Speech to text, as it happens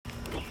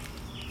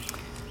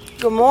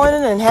Good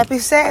morning and happy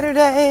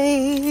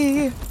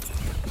Saturday.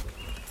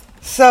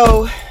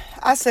 So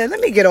I said,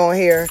 let me get on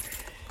here.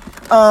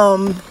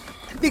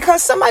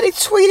 Because somebody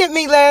tweeted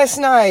me last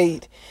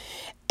night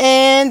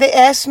and they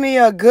asked me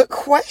a good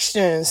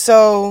question.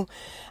 So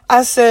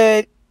I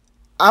said,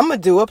 I'm going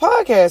to do a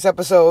podcast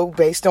episode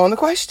based on the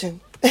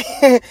question.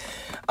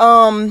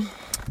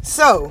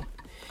 So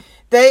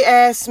they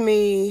asked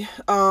me,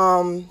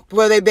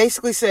 they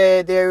basically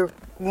said they're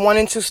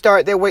wanting to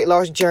start their weight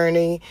loss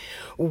journey.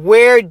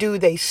 Where do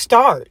they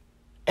start?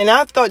 And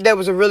I thought that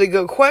was a really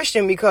good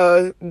question,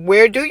 because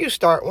where do you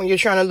start when you're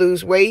trying to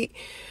lose weight?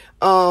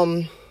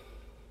 Where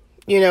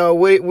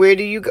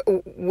do you go?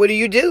 What do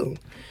you do?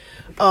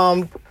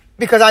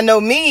 Because I know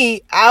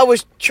me, I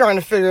was trying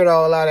to figure it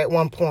all out at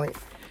one point.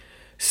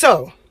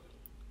 So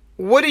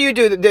what do you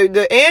do?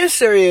 The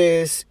answer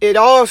is, it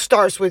all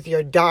starts with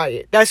your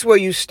diet. That's where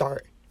you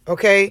start.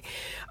 Okay.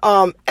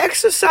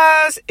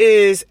 Exercise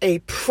is a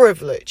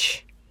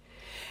privilege.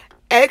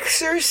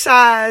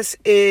 Exercise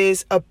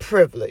is a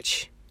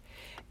privilege.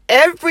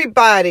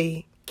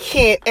 Everybody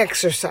can't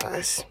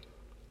exercise.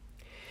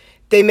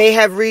 They may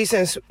have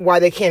reasons why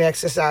they can't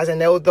exercise,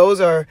 and those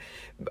are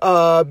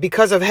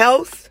because of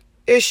health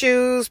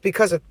issues,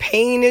 because of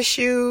pain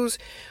issues,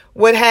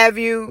 what have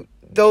you.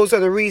 Those are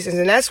the reasons,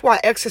 and that's why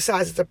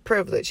exercise is a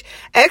privilege.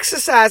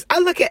 Exercise, I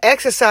look at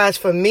exercise,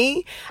 for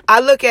me,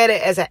 I look at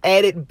it as an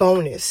added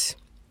bonus.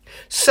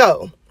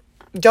 So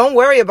don't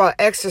worry about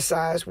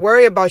exercise.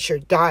 Worry about your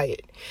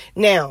diet.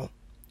 Now,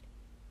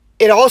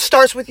 it all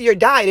starts with your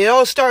diet. It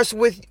all starts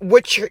with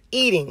what you're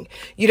eating.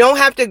 You don't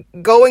have to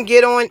go and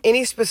get on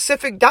any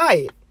specific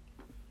diet,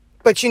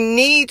 but you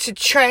need to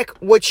track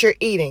what you're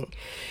eating.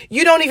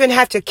 You don't even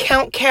have to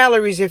count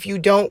calories if you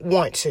don't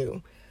want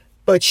to,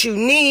 but you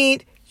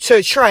need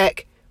to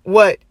track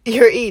what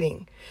you're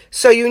eating.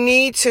 So you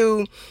need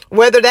to,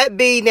 whether that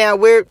be, now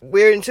we're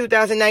in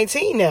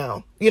 2019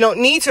 now. You don't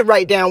need to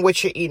write down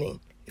what you're eating.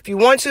 If you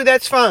want to,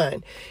 that's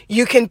fine.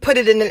 You can put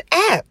it in an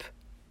app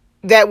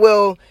that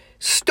will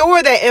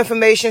store that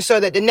information, so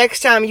that the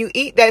next time you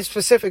eat that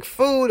specific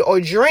food or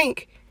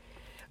drink,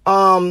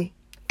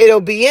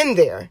 it'll be in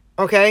there.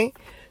 Okay.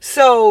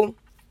 So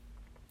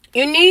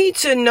you need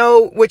to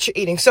know what you're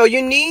eating. So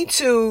you need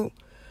to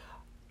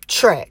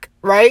track,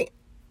 right?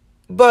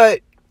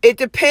 But it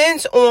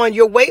depends on,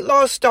 your weight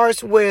loss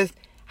starts with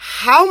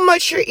how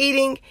much you're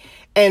eating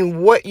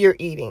and what you're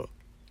eating.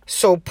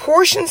 So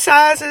portion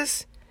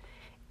sizes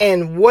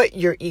and what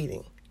you're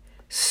eating.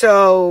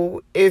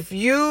 So if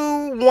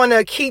you want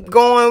to keep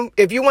going,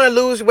 if you want to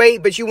lose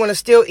weight, but you want to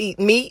still eat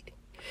meat,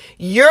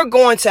 you're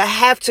going to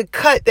have to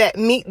cut that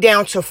meat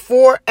down to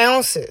 4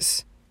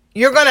 ounces.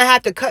 You're going to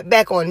have to cut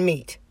back on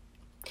meat.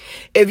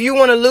 If you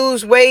want to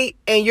lose weight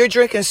and you're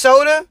drinking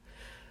soda,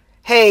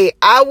 hey,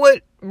 I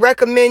would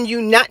recommend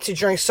you not to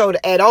drink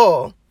soda at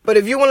all. But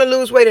if you want to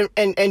lose weight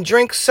and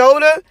drink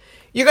soda,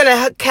 you're going to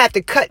have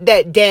to cut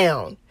that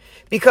down,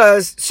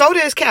 because soda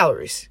is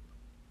calories.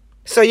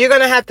 So you're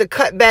going to have to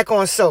cut back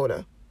on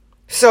soda.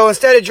 So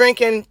instead of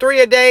drinking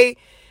 3 a day,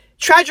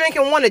 try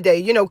drinking 1 a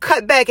day.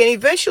 Cut back and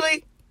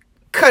eventually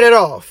cut it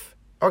off.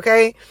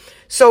 Okay?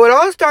 So it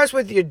all starts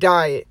with your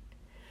diet.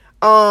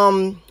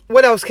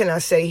 What else can I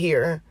say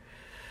here?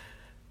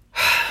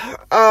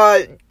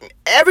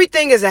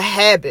 Everything is a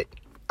habit.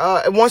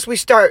 Once we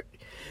start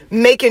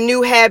making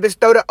new habits,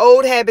 throw the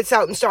old habits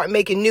out and start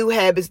making new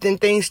habits, then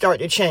things start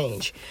to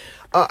change.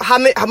 How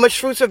much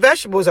fruits and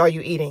vegetables are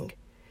you eating?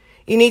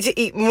 You need to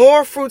eat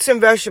more fruits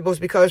and vegetables,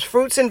 because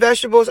fruits and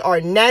vegetables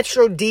are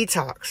natural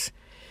detox.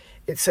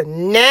 It's a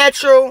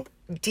natural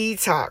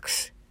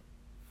detox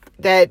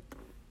that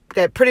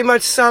pretty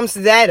much sums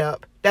that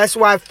up. That's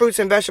why fruits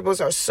and vegetables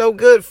are so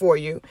good for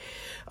you.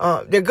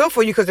 They're good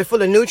for you because they're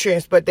full of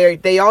nutrients, but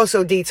they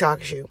also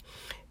detox you.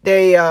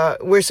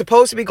 We're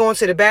supposed to be going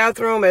to the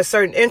bathroom at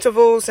certain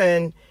intervals,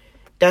 and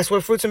that's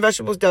what fruits and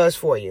vegetables does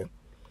for you.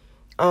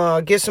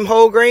 Get some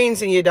whole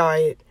grains in your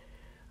diet.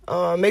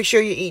 Make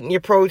sure you're eating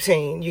your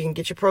protein. You can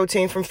get your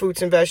protein from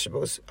fruits and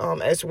vegetables,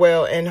 as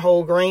well, and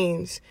whole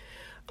grains.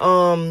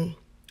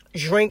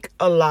 Drink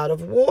a lot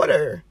of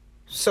water.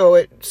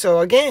 So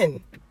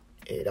again,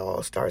 it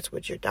all starts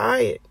with your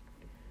diet.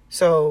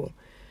 So,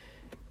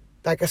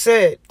 like I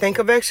said, think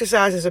of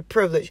exercise as a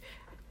privilege.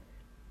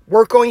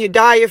 Work on your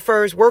diet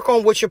first. Work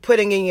on what you're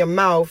putting in your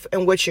mouth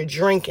and what you're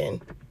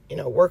drinking.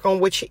 Work on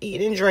what you're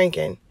eating and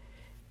drinking.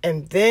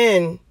 And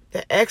then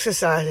the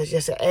exercise is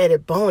just an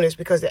added bonus,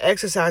 because the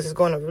exercise is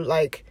going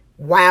to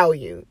wow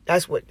you.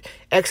 That's what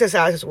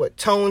exercise is, what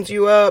tones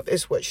you up.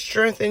 It's what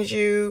strengthens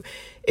you.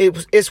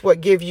 It's what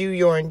gives you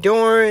your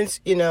endurance.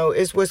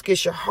 It's what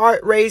gets your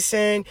heart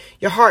racing,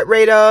 your heart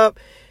rate up.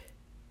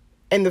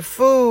 And the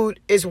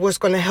food is what's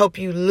going to help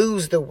you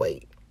lose the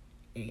weight.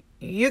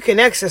 You can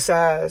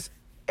exercise,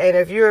 and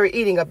if you're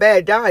eating a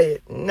bad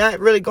diet, not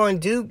really going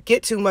to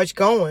get too much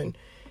going.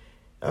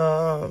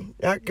 Not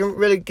going to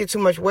really get too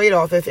much weight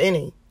off, if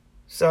any.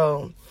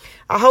 So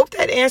I hope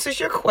that answers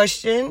your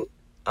question.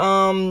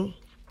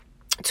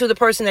 To the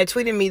person that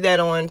tweeted me that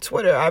on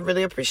Twitter, I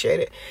really appreciate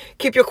it.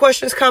 Keep your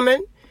questions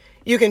coming.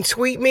 You can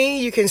tweet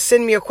me. You can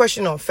send me a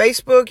question on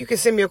Facebook. You can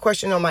send me a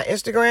question on my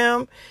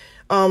Instagram.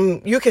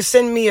 You can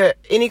send me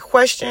any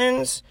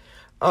questions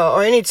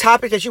or any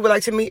topic that you would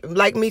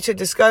like me to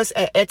discuss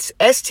at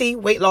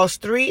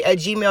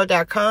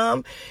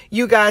stweightloss3@gmail.com.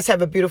 You guys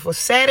have a beautiful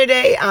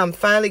Saturday. I'm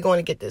finally going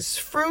to get this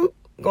fruit.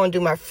 I'm going to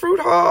do my fruit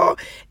haul.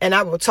 And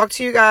I will talk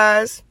to you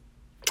guys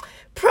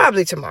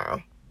probably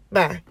tomorrow.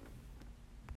 Bye.